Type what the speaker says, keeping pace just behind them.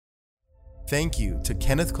Thank you to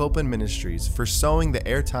Kenneth Copeland Ministries for sowing the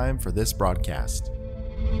airtime for this broadcast.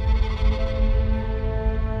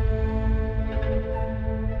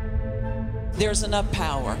 There's enough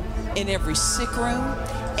power in every sick room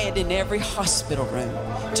and in every hospital room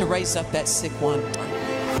to raise up that sick one.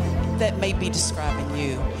 That may be describing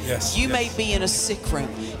you. You may be in a sick room.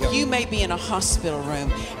 You may be in a hospital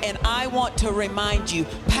room. And I want to remind you,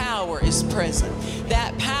 power is present.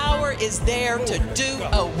 That power is there to do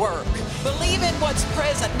a work. Believe in what's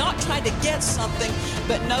present, not trying to get something,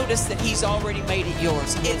 but notice that He's already made it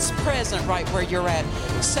yours. It's present right where you're at.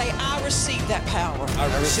 Say, I receive that power.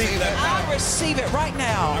 I receive that power. I receive it right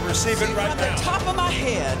now. I receive it right now. From the top of my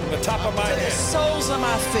head. From the top of my head. The soles of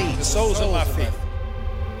my feet. The soles of my feet.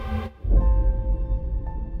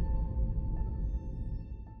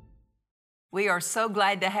 We are so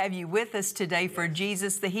glad to have you with us today for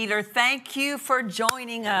Jesus the Healer. Thank you for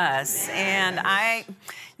joining us. And I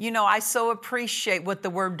so appreciate what the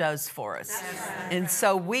Word does for us. And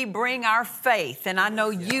so we bring our faith, and I know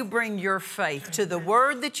you bring your faith to the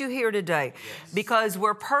Word that you hear today, because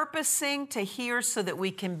we're purposing to hear so that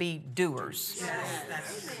we can be doers.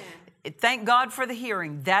 Thank God for the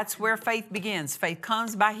hearing. That's where faith begins. Faith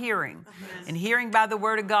comes by hearing, and hearing by the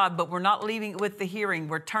Word of God, but we're not leaving it with the hearing.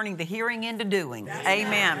 We're turning the hearing into doing.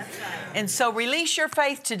 Amen. And so release your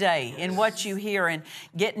faith today in what you hear, and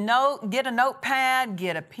get a notepad,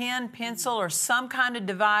 get a pen, pencil, or some kind of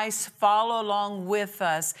device. Follow along with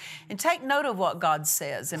us and take note of what God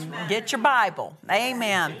says, and get your Bible.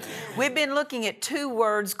 Amen. We've been looking at two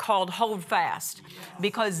words called hold fast,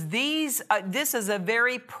 because this is a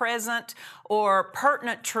very present or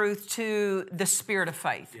pertinent truth to the spirit of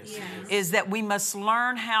faith, is that we must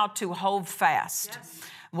learn how to hold fast.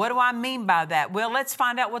 What do I mean by that? Well, let's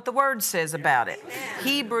find out what the Word says about it.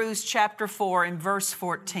 Hebrews chapter 4 and verse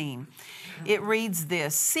 14. It reads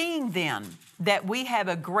this: seeing then that we have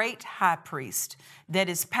a great high priest that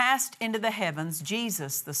is passed into the heavens,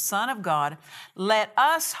 Jesus, the Son of God, let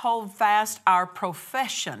us hold fast our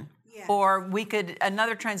profession. Or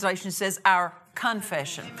another translation says our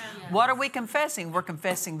confession. Amen. What are we confessing? We're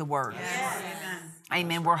confessing the Word. Yes.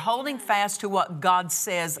 Amen. We're holding fast to what God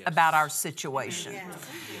says about our situation.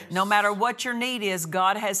 No matter what your need is,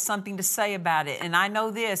 God has something to say about it. And I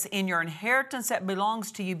know this, in your inheritance that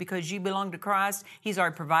belongs to you because you belong to Christ, He's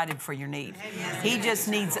already provided for your need. He just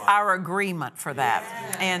needs our agreement for that.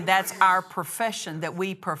 And that's our profession, that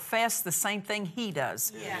we profess the same thing He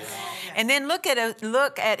does. And then look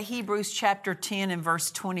at Hebrews chapter 10 and verse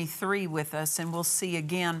 23 with us, and we'll see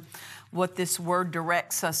again what this word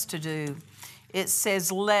directs us to do. It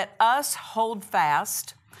says, let us hold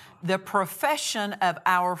fast the profession of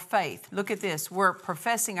our faith. Look at this. We're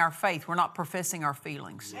professing our faith. We're not professing our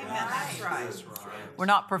feelings. Amen. That's right. We're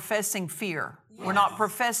not professing fear. Yes. We're not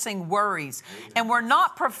professing worries. And we're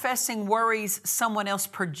not professing worries someone else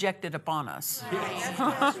projected upon us.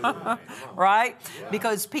 Right?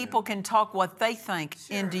 Because people can talk what they think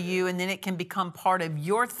into you, and then it can become part of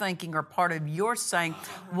your thinking or part of your saying.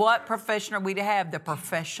 What profession are we to have? The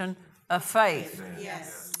profession of faith.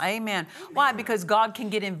 Yes. Amen. Why? Because God can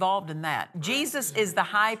get involved in that. Jesus is the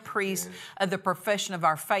high priest of the profession of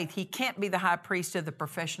our faith. He can't be the high priest of the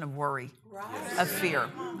profession of worry, of fear.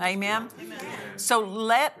 Amen. So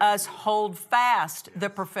let us hold fast the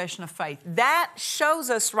profession of faith. That shows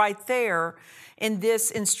us right there in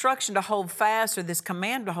this instruction to hold fast, or this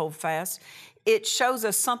command to hold fast. It shows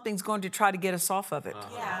us something's going to try to get us off of it.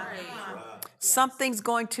 Something's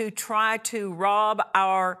going to try to rob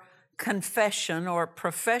our confession or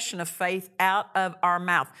profession of faith out of our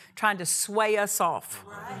mouth, trying to sway us off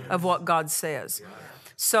of what God says.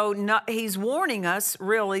 So He's warning us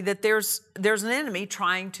really that there's an enemy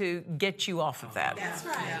trying to get you off of that. That's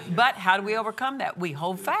right. But how do we overcome that? We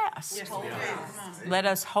hold fast. Yes. Let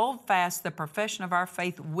us hold fast the profession of our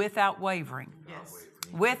faith without wavering. Yes.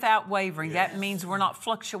 Without wavering. Yes. That means we're not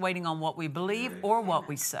fluctuating on what we believe or what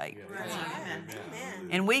we say. Right. Amen.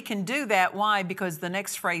 And we can do that. Why? Because the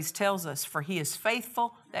next phrase tells us, for He is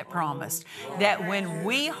faithful that promised. That when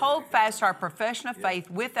we hold fast our profession of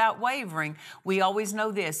faith without wavering, we always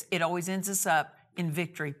know this, it always ends us up in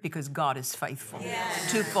victory, because God is faithful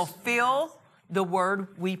to fulfill the word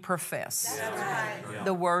we profess,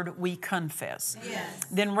 the word we confess.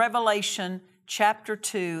 Then Revelation chapter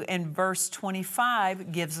 2 and verse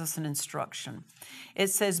 25 gives us an instruction. It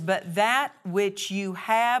says, but that which you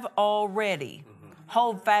have already,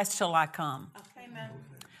 hold fast till I come.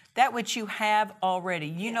 That which you have already.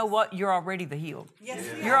 You know what? You're already the healed.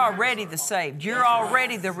 You're already the saved. You're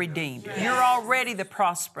already the redeemed. You're already the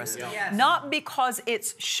prosperous. Not because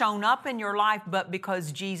it's shown up in your life, but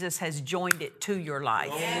because Jesus has joined it to your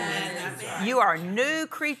life. You are a new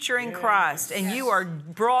creature in Christ, and you are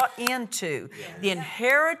brought into the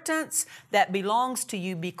inheritance that belongs to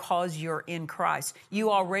you because you're in Christ.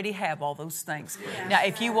 You already have all those things. Now,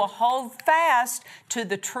 if you will hold fast to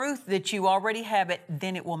the truth that you already have it,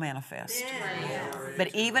 then it will manifest.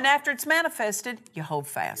 But even after it's manifested, you hold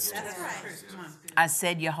fast. I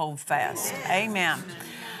said you hold fast. Amen.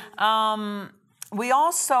 We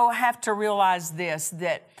also have to realize this,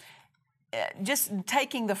 that just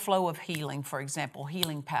taking the flow of healing, for example,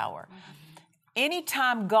 healing power.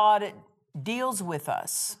 Anytime God deals with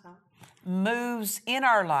us, moves in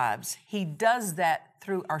our lives, He does that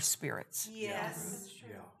through our spirits.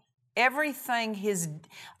 Everything,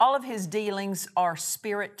 all of His dealings are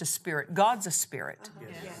spirit to spirit. God's a spirit.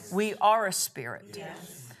 We are a spirit.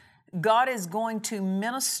 God is going to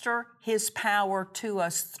minister His power to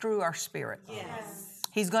us through our spirit.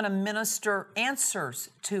 He's going to minister answers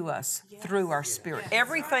to us through our spirit.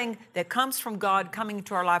 Everything that comes from God coming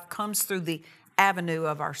into our life comes through the avenue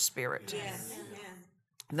of our spirit.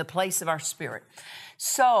 The place of our spirit.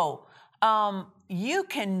 So, you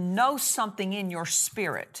can know something in your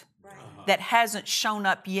spirit that hasn't shown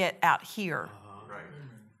up yet out here.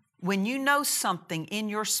 When you know something in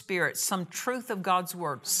your spirit, some truth of God's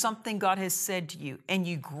Word, something God has said to you, and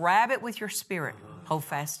you grab it with your spirit, hold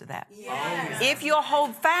fast to that. If you'll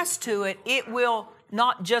hold fast to it, it will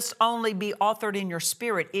not just only be authored in your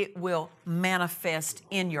spirit, it will manifest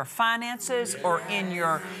in your finances or in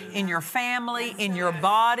your family, in your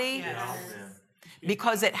body,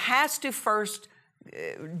 because it has to first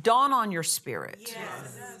dawn on your spirit.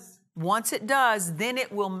 Once it does, then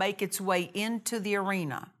it will make its way into the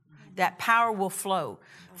arena. That power will flow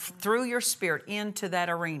through your spirit into that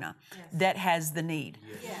arena that has the need.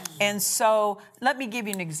 And so let me give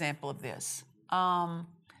you an example of this.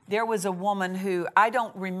 There was a woman who, I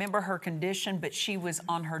don't remember her condition, but she was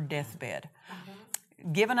on her deathbed,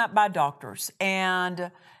 given up by doctors.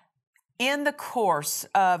 And in the course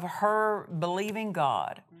of her believing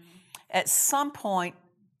God, at some point,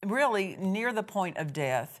 really near the point of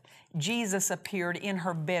death, Jesus appeared in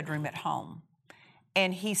her bedroom at home.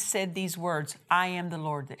 And He said these words, I am the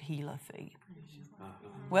Lord that healeth thee.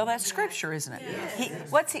 Well, that's scripture, isn't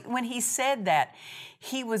it? When He said that,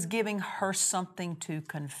 He was giving her something to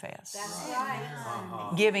confess. That's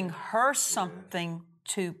right. Giving her something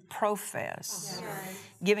to profess.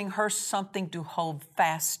 Giving her something to hold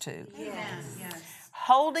fast to.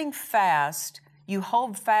 Holding fast, you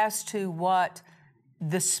hold fast to what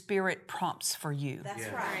the Spirit prompts for you. That's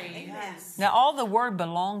right. Amen. Now, all the Word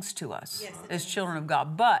belongs to us as children of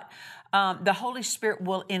God, but the Holy Spirit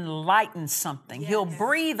will enlighten something. He'll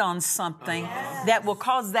breathe on something that will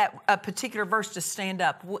cause a particular verse to stand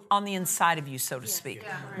up on the inside of you, so to speak.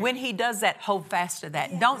 When He does that, hold fast to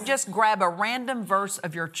that. Don't just grab a random verse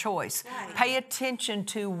of your choice. Pay attention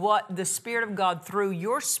to what the Spirit of God through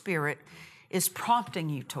your spirit is prompting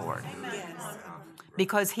you toward.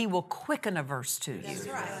 Because He will quicken a verse to you. That's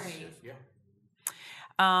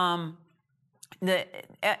right.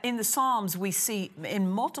 In the Psalms, we see in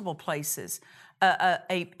multiple places,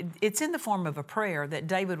 it's in the form of a prayer that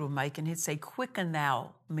David would make, and he'd say, quicken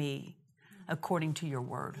thou me according to your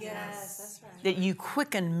word. Yes, that's right. That you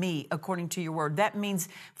quicken me according to your word. That means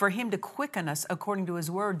for Him to quicken us according to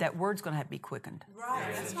His word, that word's going to have to be quickened.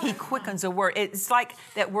 Right. He quickens a word. It's like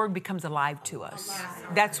that word becomes alive to us.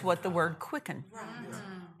 That's what the word quicken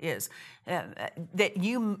is. That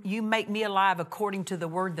you make me alive according to the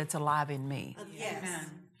word that's alive in me. Yes.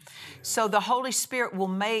 So the Holy Spirit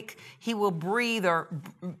He will breathe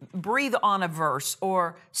on a verse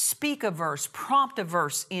or speak a verse, prompt a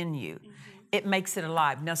verse in you. It makes it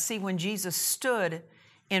alive. Now see, when Jesus stood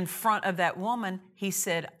in front of that woman, He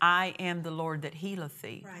said, I am the Lord that healeth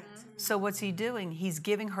thee. Right. So what's He doing? He's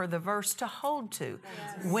giving her the verse to hold to.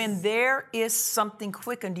 When there is something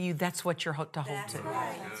quickened to you, that's what you're to hold to.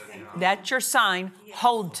 That's your sign.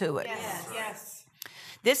 Hold to it. Yes.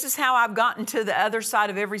 This is how I've gotten to the other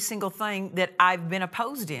side of every single thing that I've been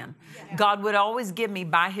opposed in. God would always give me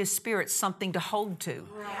by His Spirit something to hold to.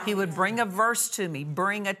 He would bring a verse to me,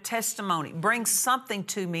 bring a testimony, bring something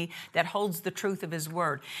to me that holds the truth of His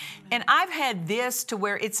Word. And I've had this to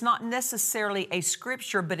where it's not necessarily a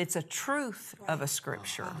scripture, but it's a truth of a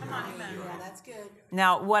scripture. That's good.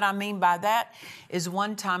 Now, what I mean by that is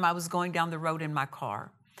one time I was going down the road in my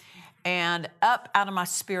car, And up out of my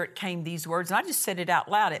spirit came these words, and I just said it out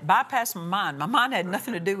loud. It bypassed my mind. My mind had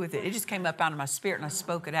nothing to do with it. It just came up out of my spirit, and I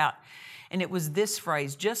spoke it out. And it was this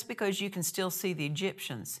phrase: just because you can still see the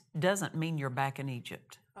Egyptians doesn't mean you're back in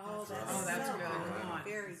Egypt. Oh, that's good.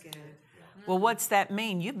 Very good. Well, what's that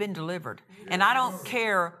mean? You've been delivered. And I don't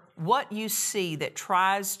care what you see that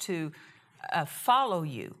tries to follow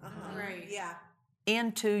you Right. Yeah.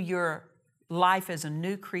 into your life as a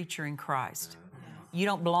new creature in Christ. You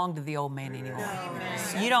don't belong to the old man anymore.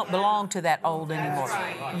 You don't belong to that old anymore.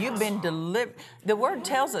 You've been delivered. The Word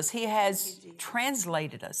tells us He has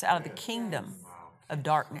translated us out of the kingdom of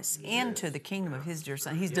darkness into the kingdom of His dear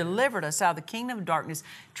Son. He's delivered us out of the kingdom of darkness,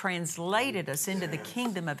 translated us into the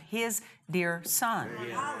kingdom of His dear Son.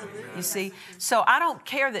 You see? So I don't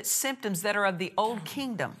care that symptoms that are of the old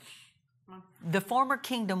kingdom, the former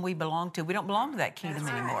kingdom we belong to, we don't belong to that kingdom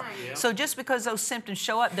anymore. So just because those symptoms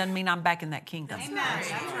show up doesn't mean I'm back in that kingdom.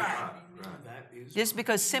 Just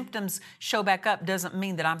because symptoms show back up doesn't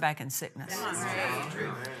mean that I'm back in sickness.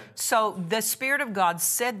 So the Spirit of God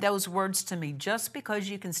said those words to me: just because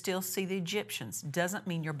you can still see the Egyptians doesn't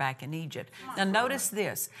mean you're back in Egypt. Now notice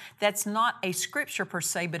this, that's not a scripture per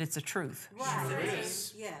se, but it's a truth.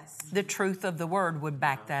 Yes. The truth of the Word would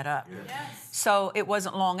back that up. So it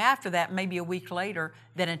wasn't long after that, maybe a week later,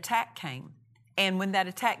 that an attack came. And when that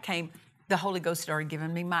attack came, the Holy Ghost had already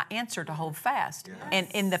given me my answer to hold fast. And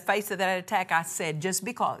in the face of that attack, I said, just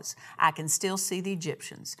because I can still see the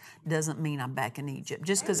Egyptians doesn't mean I'm back in Egypt.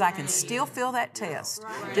 Just because I can still feel that test,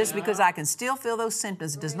 just because I can still feel those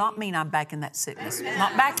symptoms does not mean I'm back in that sickness. I'm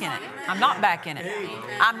not back in it. I'm not back in it.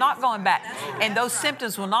 I'm not going back. And those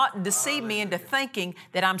symptoms will not deceive me into thinking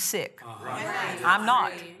that I'm sick. I'm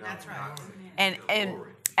not. That's right. And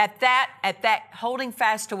at that holding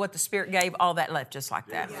fast to what the Spirit gave, all that left just like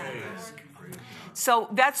that. So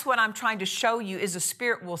that's what I'm trying to show you, is the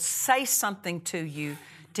Spirit will say something to you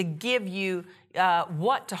to give you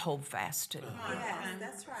what to hold fast to. Yes,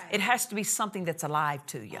 that's right. It has to be something that's alive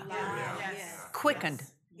to you, quickened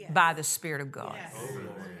by the Spirit of God.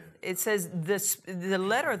 It says the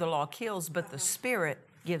letter of the law kills, but the Spirit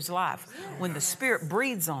gives life. When the Spirit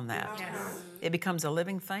breathes on that, it becomes a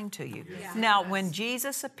living thing to you. Now, when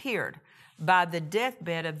Jesus appeared by the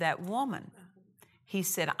deathbed of that woman, He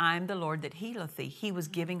said, I'm the Lord that healeth thee. He was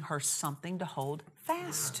giving her something to hold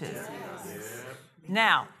fast to.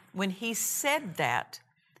 Now, when He said that,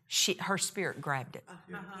 her spirit grabbed it.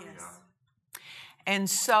 And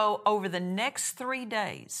so over the next 3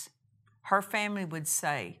 days, her family would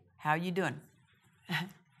say, how you doing?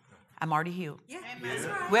 I'm already healed.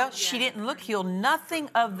 Well, she didn't look healed. Nothing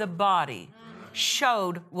of the body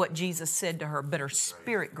showed what Jesus said to her, but her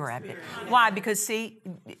spirit grabbed it. Why? Because, see,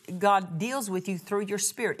 God deals with you through your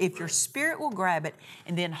spirit. If your spirit will grab it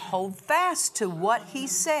and then hold fast to what He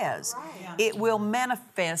says, it will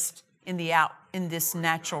manifest in this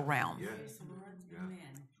natural realm.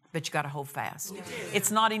 But you got to hold fast. It's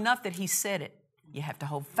not enough that He said it. You have to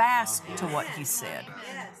hold fast to what He said.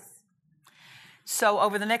 So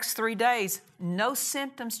over the next 3 days, no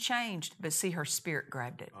symptoms changed, but see, her spirit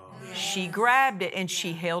grabbed it. She grabbed it and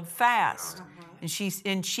she held fast. And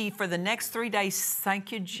she for the next 3 days,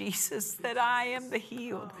 thank you, Jesus, that I am the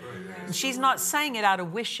healed. And she's not saying it out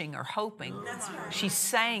of wishing or hoping. She's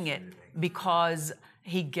saying it because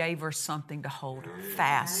He gave her something to hold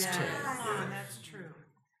fast to. That's true.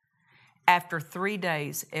 After 3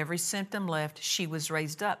 days, every symptom left, she was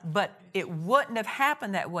raised up. But it wouldn't have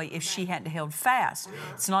happened that way if she hadn't held fast.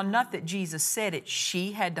 It's not enough that Jesus said it.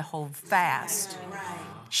 She had to hold fast.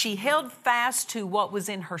 She held fast to what was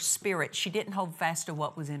in her spirit. She didn't hold fast to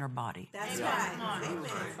what was in her body. That's right.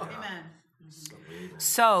 Amen.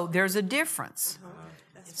 So there's a difference.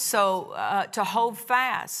 So to hold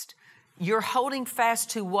fast, you're holding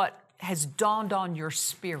fast to what has dawned on your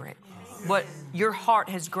spirit, what your heart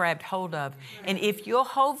has grabbed hold of. And if you'll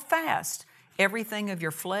hold fast, everything of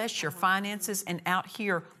your flesh, your finances, and out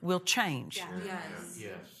here will change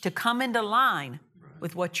to come into line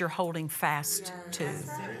with what you're holding fast to.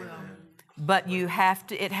 But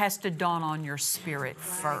it has to dawn on your spirit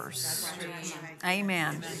first.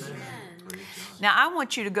 Amen. Now, I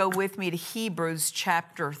want you to go with me to Hebrews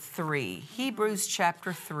chapter 3. Hebrews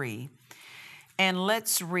chapter 3. And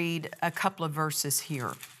let's read a couple of verses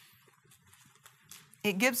here.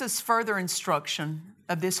 It gives us further instruction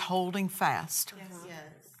of this holding fast.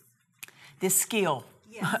 This skill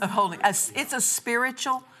of holding. It's a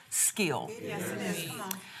spiritual skill. Yes, it is. Come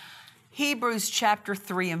on. Hebrews chapter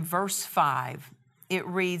 3 and verse 5, it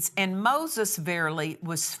reads, And Moses verily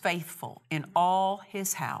was faithful in all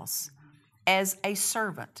his house as a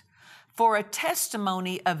servant for a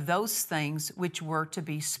testimony of those things which were to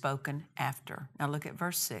be spoken after. Now look at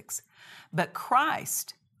verse 6. But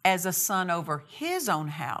Christ as a son over his own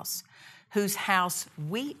house, whose house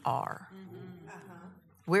we are.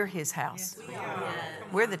 We're his house.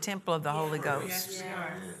 We're the temple of the Holy Ghost.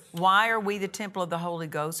 Why are we the temple of the Holy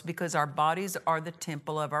Ghost? Because our bodies are the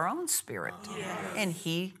temple of our own spirit. And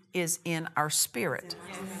he is in our spirit.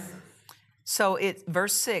 So it's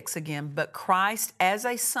verse 6 again. But Christ as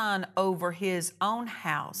a son over his own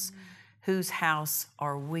house, whose house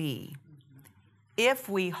are we. If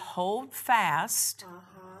we hold fast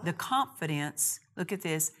the confidence, look at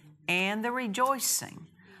this, and the rejoicing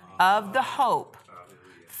of the hope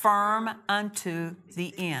firm unto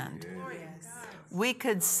the end. We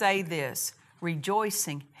could say this,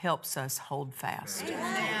 rejoicing helps us hold fast.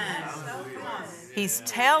 He's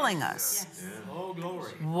telling us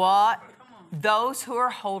what those who are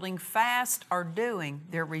holding fast are doing.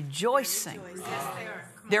 They're rejoicing.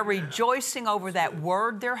 They're rejoicing over that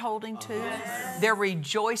word they're holding to. They're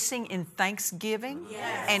rejoicing in thanksgiving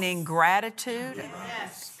and in gratitude.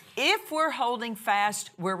 If we're holding fast,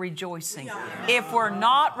 we're rejoicing. If we're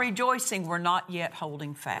not rejoicing, we're not yet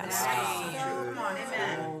holding fast.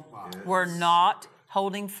 We're not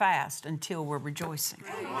holding fast until we're rejoicing.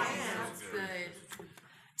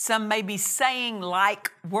 Some may be saying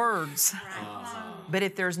like words, but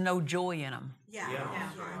if there's no joy in them,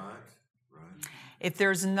 if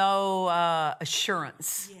there's no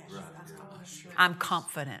assurance, I'm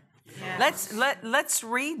confident. Let's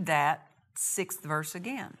read that 6th verse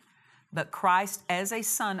again. But Christ as a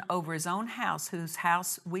son over his own house, whose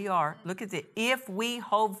house we are. Look at it. If we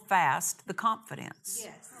hold fast the confidence.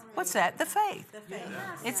 What's that? The faith.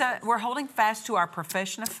 We're holding fast to our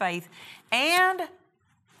profession of faith and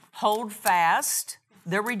hold fast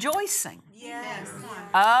the rejoicing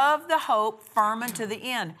of the hope firm unto the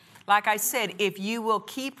end. Like I said, if you will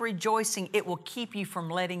keep rejoicing, it will keep you from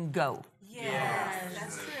letting go.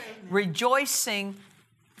 That's true. Rejoicing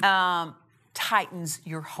tightens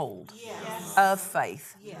your hold of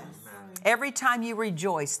faith. Every time you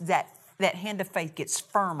rejoice, that hand of faith gets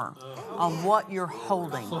firmer on what you're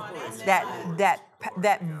holding.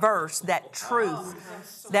 That verse, that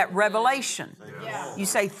truth, that revelation. You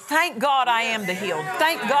say, thank God I am the healed.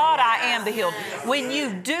 Thank God I am the healed. When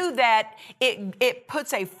you do that, it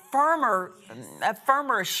puts a firmer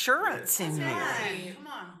assurance in you.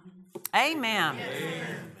 Amen.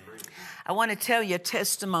 I want to tell you a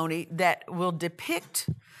testimony that will depict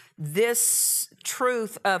this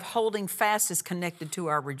truth of holding fast is connected to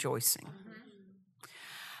our rejoicing.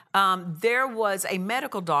 There was a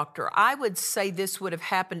medical doctor. I would say this would have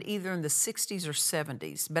happened either in the 60s or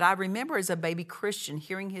 70s, but I remember as a baby Christian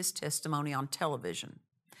hearing his testimony on television.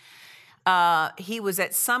 He was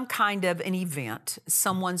at some kind of an event,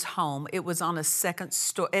 someone's home. It was on a second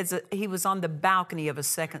story. He was on the balcony of a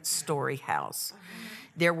second-story house.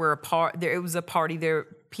 It was a party. There,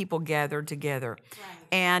 people gathered together,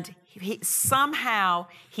 and somehow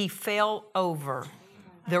he fell over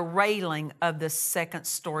the railing of the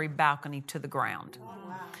second-story balcony to the ground.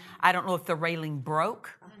 I don't know if the railing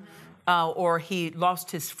broke or he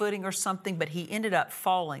lost his footing or something, but he ended up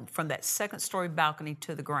falling from that second-story balcony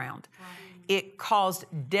to the ground. It caused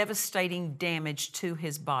devastating damage to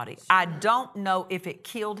his body. I don't know if it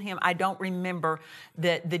killed him. I don't remember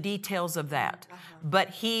the details of that. But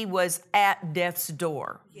he was at death's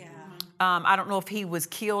door. I don't know if he was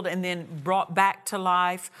killed and then brought back to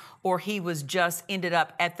life or he was just ended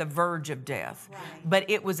up at the verge of death. But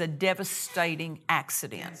it was a devastating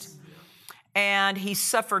accident. And he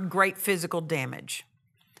suffered great physical damage.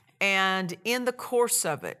 And in the course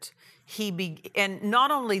of it, and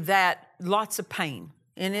not only that, lots of pain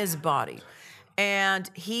in his body.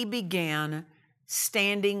 And he began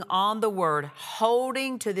standing on the Word,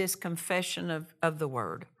 holding to this confession of the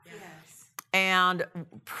Word. And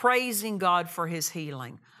praising God for his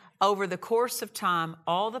healing. Over the course of time,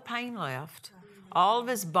 all the pain left. All of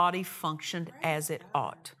his body functioned as it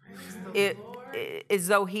ought. As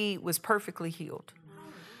though he was perfectly healed.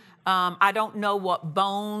 I don't know what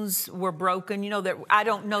bones were broken. I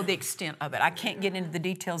don't know the extent of it. I can't get into the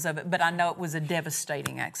details of it, but I know it was a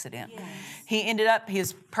devastating accident. He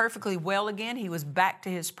was perfectly well again. He was back to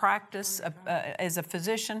his practice as a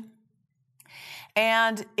physician.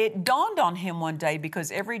 And it dawned on him one day,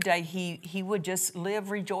 because every day he would just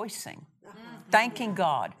live rejoicing, thanking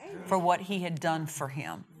God for what he had done for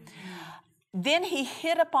him. Then he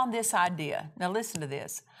hit upon this idea. Now listen to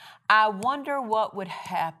this. I wonder what would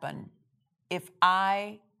happen if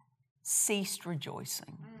I ceased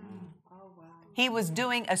rejoicing. He was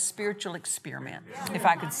doing a spiritual experiment, if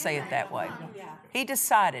I could say it that way. He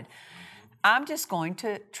decided, I'm just going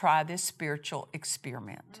to try this spiritual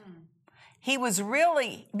experiment. He was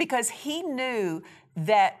really, because he knew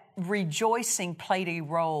that rejoicing played a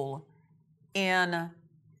role in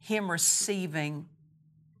him receiving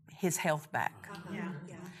his health back.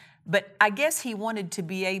 But I guess he wanted to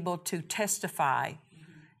be able to testify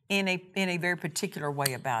in a very particular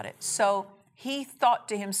way about it. So he thought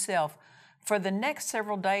to himself, for the next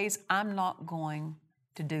several days, I'm not going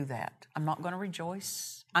to do that. I'm not going to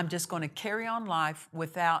rejoice. I'm just going to carry on life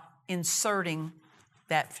without inserting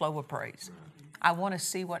that flow of praise. I want to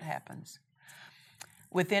see what happens.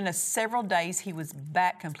 Within several days, he was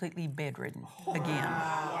back completely bedridden again.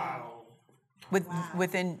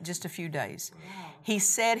 Within just a few days. He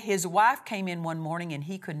said his wife came in one morning and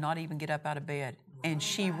he could not even get up out of bed. And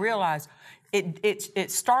she realized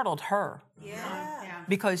it startled her.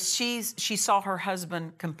 Because she saw her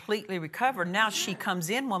husband completely recovered. Now she comes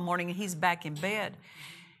in one morning and he's back in bed.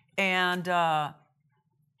 And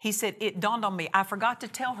he said, it dawned on me, I forgot to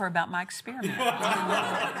tell her about my experiment.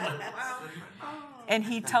 And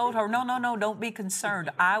he told her, no, don't be concerned.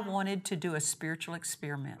 I wanted to do a spiritual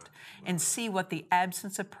experiment and see what the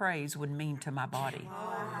absence of praise would mean to my body.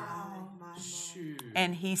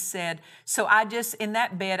 And he said, so in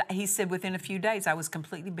that bed, he said within a few days, I was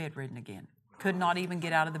completely bedridden again. Could not even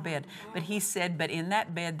get out of the bed. But he said, but in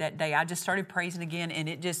that bed that day, I just started praising again, and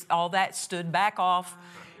it just, all that stood back off.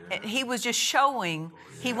 He was just showing,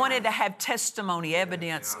 he wanted to have testimony,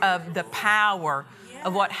 evidence of the power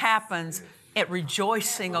of what happens at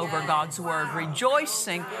rejoicing over God's Word.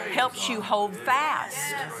 Rejoicing helps you hold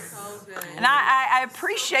fast. And I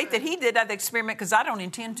appreciate that he did that experiment because I don't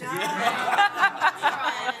intend to.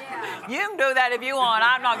 You can do that if you want.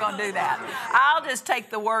 I'm not going to do that. I'll just take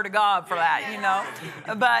the Word of God for that, you know.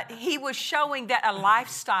 But he was showing that a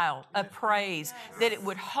lifestyle of praise, that it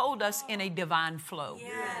would hold us in a divine flow.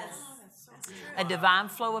 A divine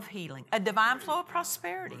flow of healing, a divine flow of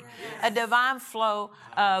prosperity, a divine flow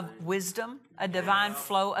of wisdom, a divine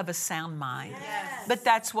flow of a sound mind. But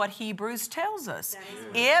that's what Hebrews tells us.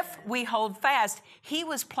 If we hold fast, he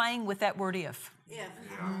was playing with that word if.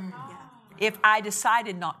 If I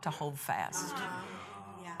decided not to hold fast.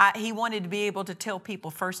 He wanted to be able to tell people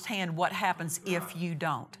firsthand what happens if you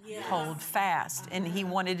don't hold fast. And he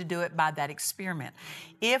wanted to do it by that experiment.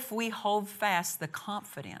 If we hold fast the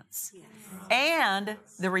confidence and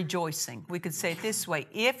the rejoicing, we could say it this way.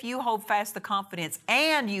 If you hold fast the confidence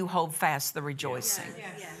and you hold fast the rejoicing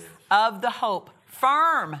of the hope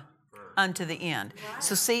firm unto the end.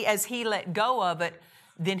 So see, as he let go of it,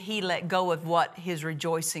 then he let go of what his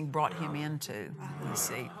rejoicing brought him into, you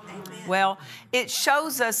see. Well, it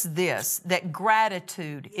shows us this, that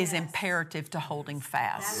gratitude is imperative to holding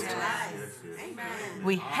fast.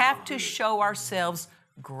 We have to show ourselves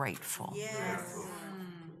grateful.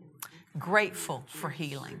 Grateful for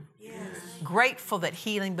healing. Grateful that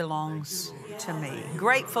healing belongs to me.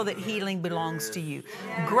 Grateful that healing belongs to you.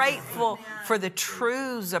 Grateful for the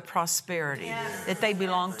truths of prosperity, that they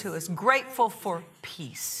belong to us. Grateful for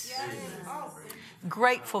peace.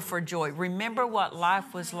 Grateful for joy. Remember what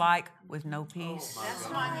life was like with no peace?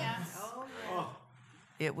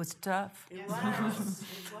 It was tough.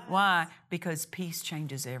 Why? Because peace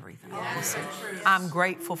changes everything. I'm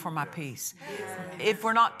grateful for my peace. If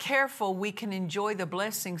we're not careful, we can enjoy the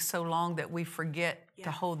blessings so long that we forget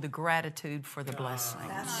to hold the gratitude for the blessings.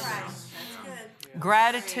 That's right. That's good.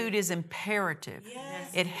 Gratitude is imperative.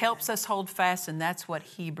 It helps us hold fast, and that's what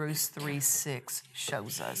Hebrews 3:6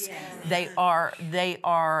 shows us. They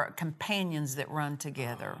are companions that run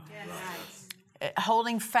together.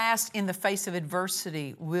 Holding fast in the face of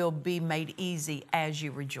adversity will be made easy as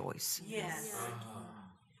you rejoice.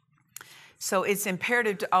 So it's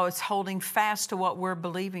imperative to us holding fast to what we're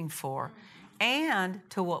believing for and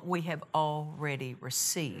to what we have already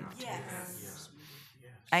received.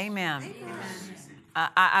 Amen.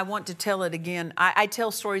 I want to tell it again. I tell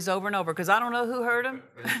stories over and over because I don't know who heard them.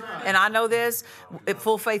 And I know this,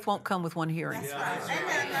 full faith won't come with one hearing. That's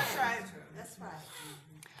right. That's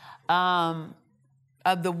right.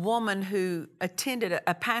 Of the woman who attended,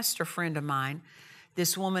 a pastor friend of mine,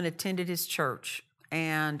 this woman attended his church,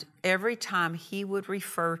 and every time he would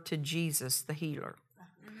refer to Jesus, the healer,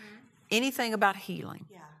 anything about healing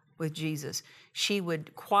with Jesus, she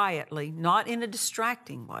would quietly, not in a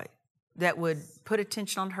distracting way, that would put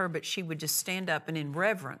attention on her, but she would just stand up and in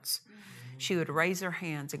reverence, she would raise her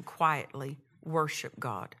hands and quietly worship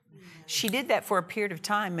God. She did that for a period of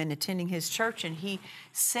time in attending his church, and he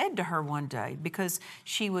said to her one day, because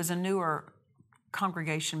she was a newer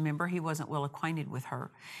congregation member. He wasn't well acquainted with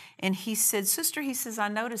her. And he said, "Sister," he says, "I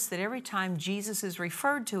noticed that every time Jesus is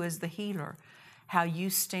referred to as the healer, how you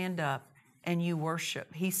stand up and you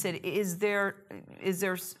worship." He said, is there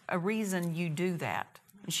a reason you do that?"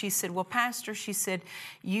 And she said, "Well, Pastor," she said,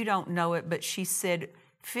 "you don't know it," but she said,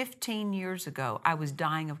 15 years ago, I was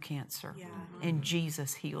dying of cancer, and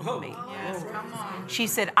Jesus healed me. She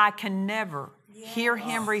said, "I can never hear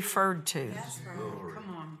him referred to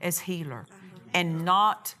as healer and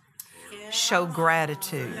not show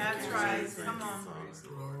gratitude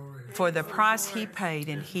for the price he paid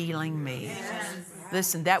in healing me."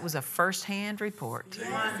 Listen, that was a first-hand report.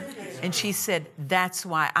 And she said, "That's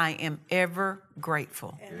why I am ever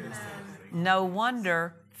grateful." No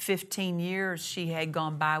wonder 15 years she had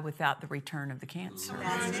gone by without the return of the cancer.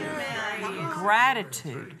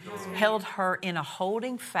 Gratitude held her in a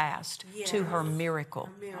holding fast to her miracle.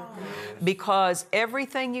 Because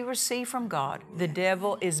everything you receive from God, the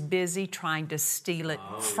devil is busy trying to steal it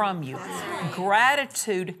from you.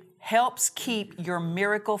 Gratitude helps keep your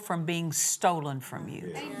miracle from being stolen from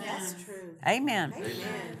you. That's true. Amen.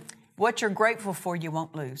 What you're grateful for, you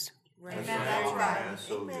won't lose. That's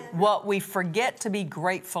right. What we forget to be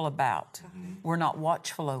grateful about, we're not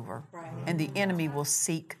watchful over, and the enemy will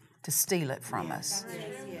seek to steal it from us.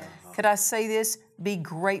 Could I say this? Be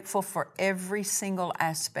grateful for every single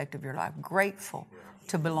aspect of your life. Grateful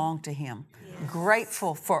to belong to Him.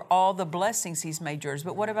 Grateful for all the blessings He's made yours.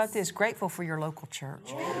 But what about this? Grateful for your local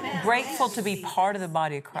church. Grateful to be part of the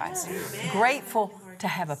body of Christ. Grateful to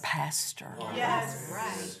have a pastor.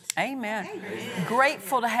 Amen.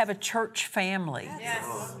 Grateful to have a church family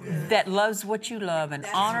that loves what you love and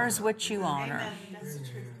honors what you honor.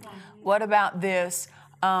 What about this?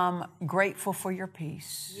 Grateful for your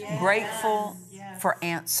peace. Grateful for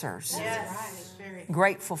answers.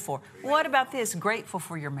 Grateful for. What about this? Grateful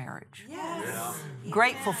for your marriage.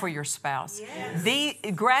 Grateful for your spouse. The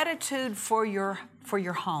gratitude for your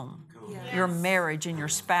home, your marriage, and your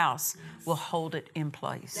spouse will hold it in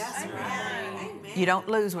place. You don't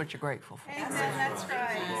lose what you're grateful for.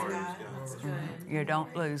 You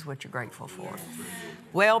don't lose what you're grateful for.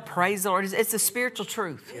 Well, praise the Lord. It's a spiritual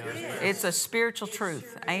truth. It's a spiritual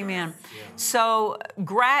truth. Amen. So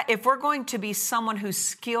if we're going to be someone who's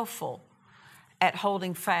skillful at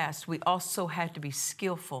holding fast, we also have to be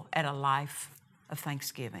skillful at a life of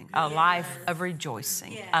thanksgiving, a life of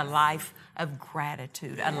rejoicing, a life of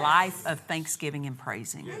gratitude, a life of thanksgiving and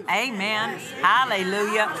praising. Amen.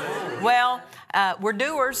 Hallelujah. Well, we're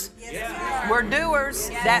doers. We're doers.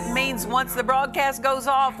 That means once the broadcast goes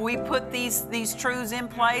off, we put these truths in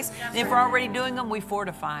place. And if we're already doing them, we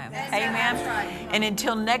fortify them. Amen. And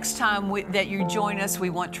until next time that you join us, we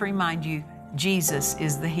want to remind you, Jesus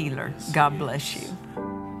is the healer. God bless you.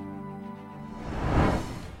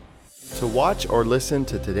 To watch or listen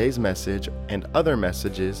to today's message and other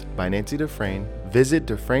messages by Nancy Dufresne, visit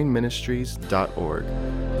DufresneMinistries.org.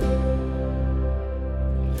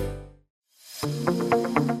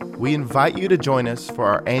 We invite you to join us for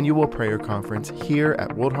our annual prayer conference here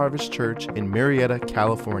at World Harvest Church in Murrieta,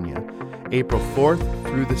 California, April 4th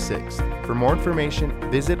through the 6th. For more information,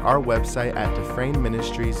 visit our website at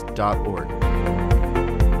DufresneMinistries.org.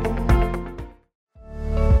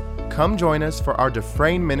 Come join us for our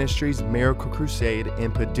Dufresne Ministries Miracle Crusade in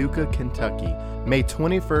Paducah, Kentucky, May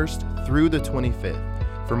 21st through the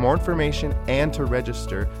 25th. For more information and to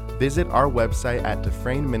register, visit our website at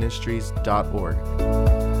DufresneMinistries.org.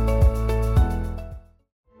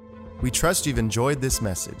 We trust you've enjoyed this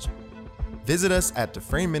message. Visit us at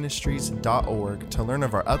DufresneMinistries.org to learn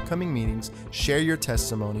of our upcoming meetings, share your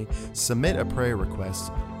testimony, submit a prayer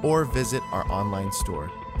request, or visit our online store.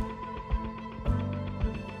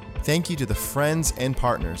 Thank you to the friends and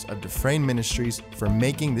partners of Dufresne Ministries for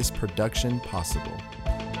making this production possible.